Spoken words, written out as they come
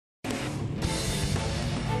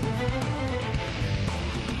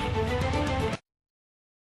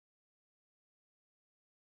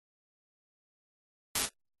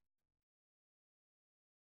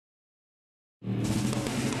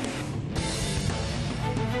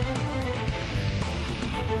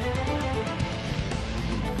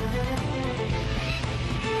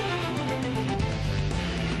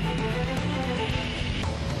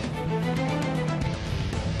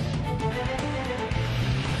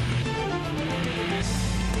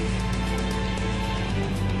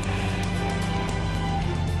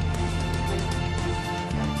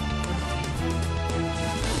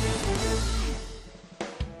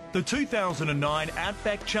The 2009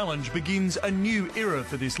 Outback Challenge begins a new era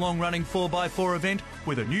for this long-running 4x4 event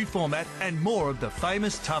with a new format and more of the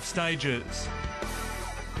famous tough stages.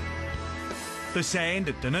 The sand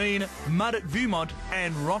at Dunedin, mud at Viewmont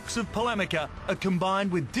and rocks of Palamica are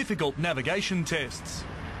combined with difficult navigation tests.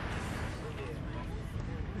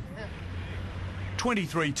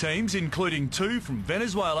 23 teams, including 2 from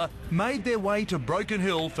Venezuela, made their way to Broken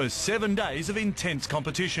Hill for 7 days of intense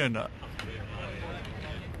competition.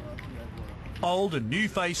 Old and new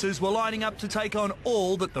faces were lining up to take on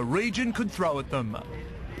all that the region could throw at them.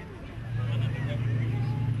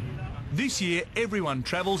 This year, everyone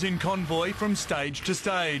travels in convoy from stage to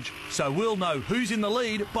stage, so we'll know who's in the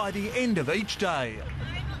lead by the end of each day.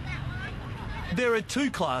 There are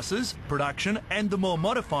 2 classes, production and the more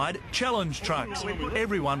modified challenge trucks.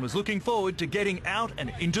 Everyone was looking forward to getting out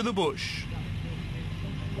and into the bush.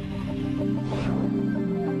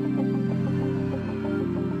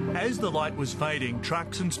 As the light was fading,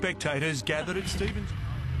 trucks and spectators gathered at Stevens.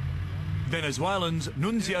 Venezuelans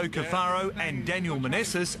Nunzio Cafaro and Daniel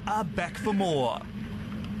Meneses are back for more.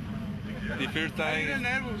 The first time. I'm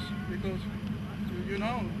nervous because, you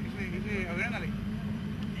know, it's adrenaline.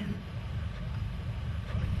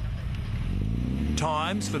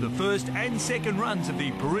 Times for the first and second runs of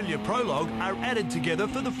the Parilla Prologue are added together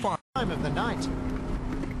for the final time of the night.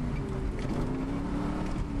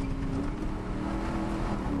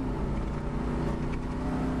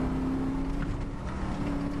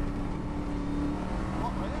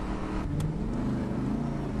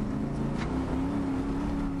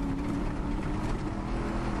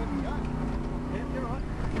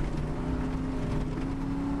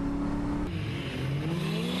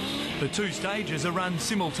 The 2 stages are run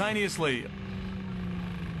simultaneously.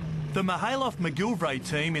 The Mihailov McGilvray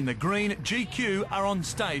team in the green GQ are on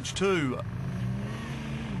stage 2,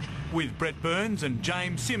 with Brett Burns and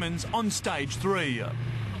James Simmons on stage 3.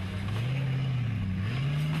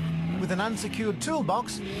 With an unsecured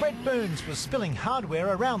toolbox, Brett Burns was spilling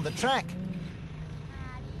hardware around the track.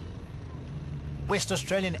 West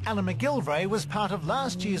Australian Alan McGilvray was part of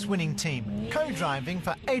last year's winning team, co-driving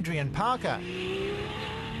for Adrian Parker.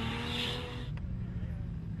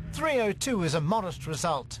 3:02 is a modest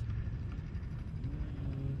result.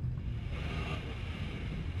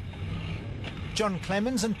 John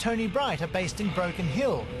Clemens and Tony Bright are based in Broken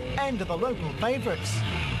Hill and are the local favourites.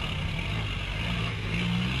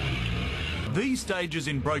 These stages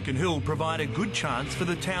in Broken Hill provide a good chance for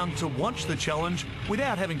the town to watch the challenge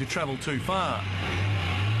without having to travel too far.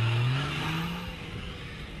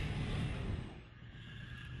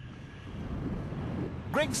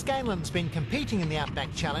 Greg Scanlon's been competing in the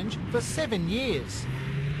Outback Challenge for 7 years.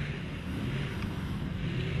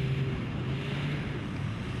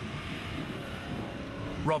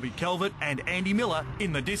 Robbie Calvert and Andy Miller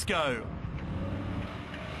in the disco.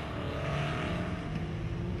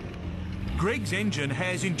 Greg's engine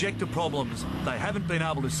has injector problems. They haven't been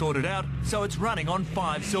able to sort it out, so it's running on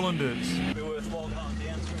 5 cylinders. Be worthwhile going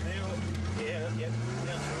down through there. Yeah, yep,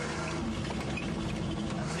 down through.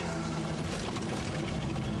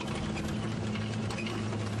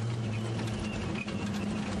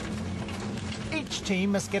 Each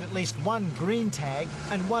team must get at least 1 green tag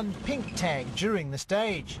and 1 pink tag during the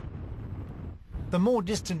stage. The more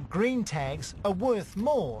distant green tags are worth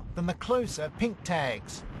more than the closer pink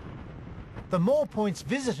tags. The more points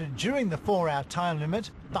visited during the 4-hour time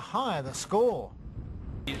limit, the higher the score.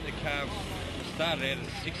 The car started out as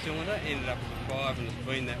a 6-cylinder, ended up with a 5 and it's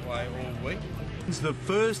been that way all week. It's the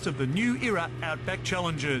first of the new era Outback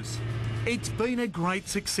Challenges. It's been a great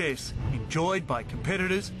success, enjoyed by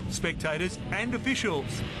competitors, spectators and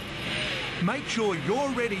officials. Make sure you're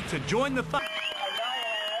ready to join the fun.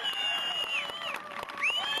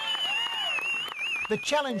 The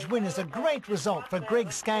challenge win is a great result for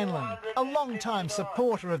Greg Scanlon, a long-time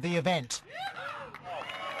supporter of the event.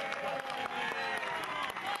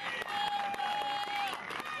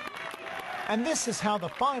 And this is how the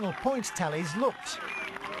final points tallies looked.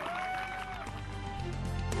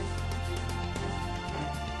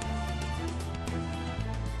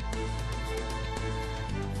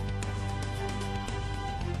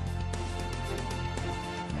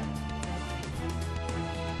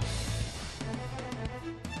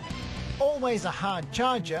 Always a hard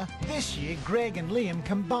charger, this year Greg and Liam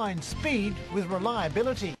combined speed with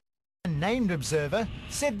reliability. A named observer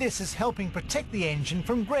said this is helping protect the engine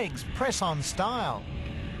from Greg's press-on style.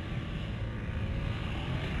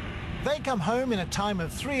 They come home in a time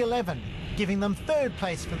of 3:11, giving them third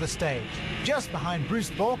place for the stage, just behind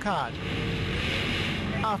Bruce Borchardt.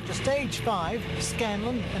 After stage 5,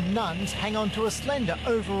 Scanlon and Nuns hang on to a slender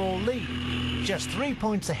overall lead, just 3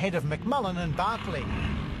 points ahead of McMullen and Barkley.